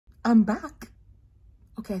I'm back.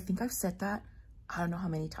 Okay, I think I've said that I don't know how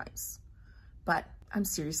many times, but I'm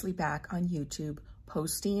seriously back on YouTube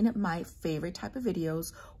posting my favorite type of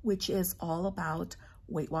videos, which is all about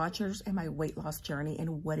Weight Watchers and my weight loss journey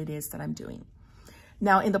and what it is that I'm doing.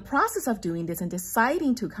 Now, in the process of doing this and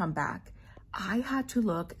deciding to come back, I had to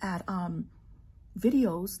look at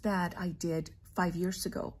videos that I did 5 years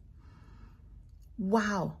ago.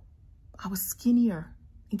 Wow, I was skinnier.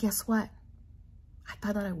 And guess what? I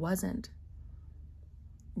thought that I wasn't.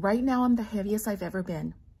 Right now, I'm the heaviest I've ever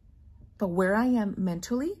been. But where I am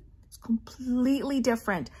mentally is completely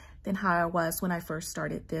different than how I was when I first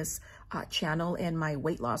started this channel and my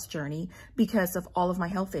weight loss journey because of all of my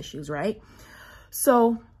health issues, right?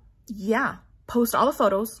 So yeah, post all the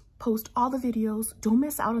photos, post all the videos. Don't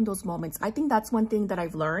miss out on those moments. I think that's one thing that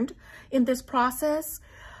I've learned in this process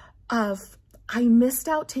of I missed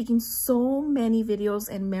out taking so many videos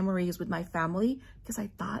and memories with my family because I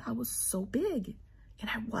thought I was so big and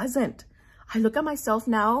I wasn't. I look at myself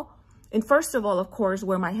now, and first of all, of course,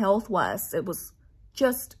 where my health was, it was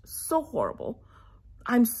just so horrible.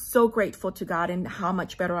 I'm so grateful to God and how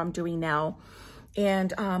much better I'm doing now.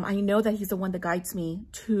 And I know that he's the one that guides me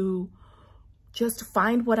to just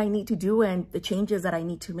find what I need to do and the changes that I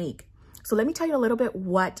need to make. So let me tell you a little bit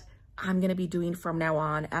what I'm going to be doing from now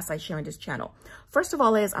on as I share on this channel. First of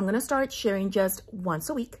all is I'm going to start sharing just once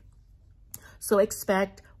a week. So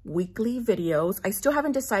expect weekly videos. I still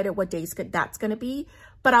haven't decided what days that's going to be,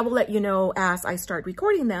 but I will let you know as I start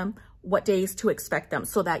recording them what days to expect them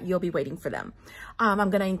so that you'll be waiting for them. I'm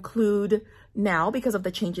going to include now, because of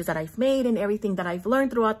the changes that I've made and everything that I've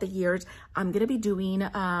learned throughout the years, I'm going to be doing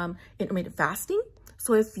intermittent fasting.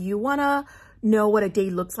 So if you want to know what a day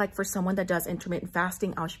looks like for someone that does intermittent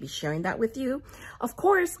fasting, I'll be sharing that with you. Of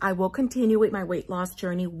course, I will continue with my weight loss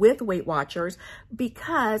journey with Weight Watchers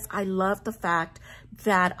because I love the fact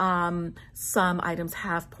that some items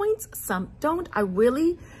have points, some don't. I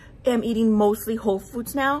really am eating mostly whole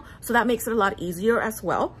foods now, so that makes it a lot easier as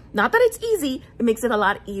well. Not that it's easy, it makes it a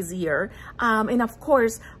lot easier. And of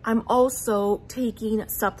course, I'm also taking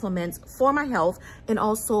supplements for my health and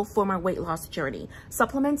also for my weight loss journey.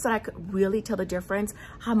 Supplements that I could really tell the difference,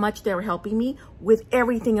 how much they're helping me with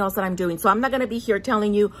everything else that I'm doing. So I'm not gonna be here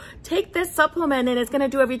telling you, take this supplement and it's gonna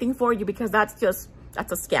do everything for you, because that's a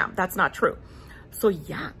scam. That's not true. So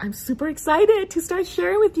yeah, I'm super excited to start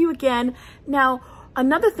sharing with you again. Now,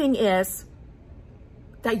 another thing is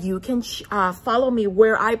that you can follow me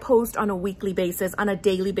where I post on a weekly basis, on a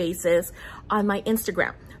daily basis on my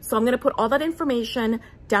Instagram. So I'm going to put all that information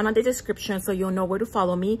down on the description so you'll know where to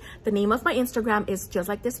follow me. The name of my Instagram is just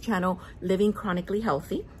like this channel, Living Chronically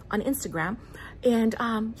Healthy on Instagram. And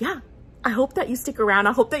yeah, I hope that you stick around.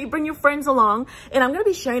 I hope that you bring your friends along. And I'm going to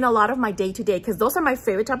be sharing a lot of my day-to-day because those are my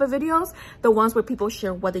favorite type of videos. The ones where people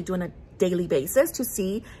share what they do on a daily basis to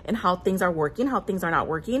see and how things are working, how things are not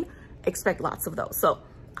working. Expect lots of those. So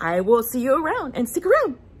I will see you around and stick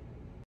around.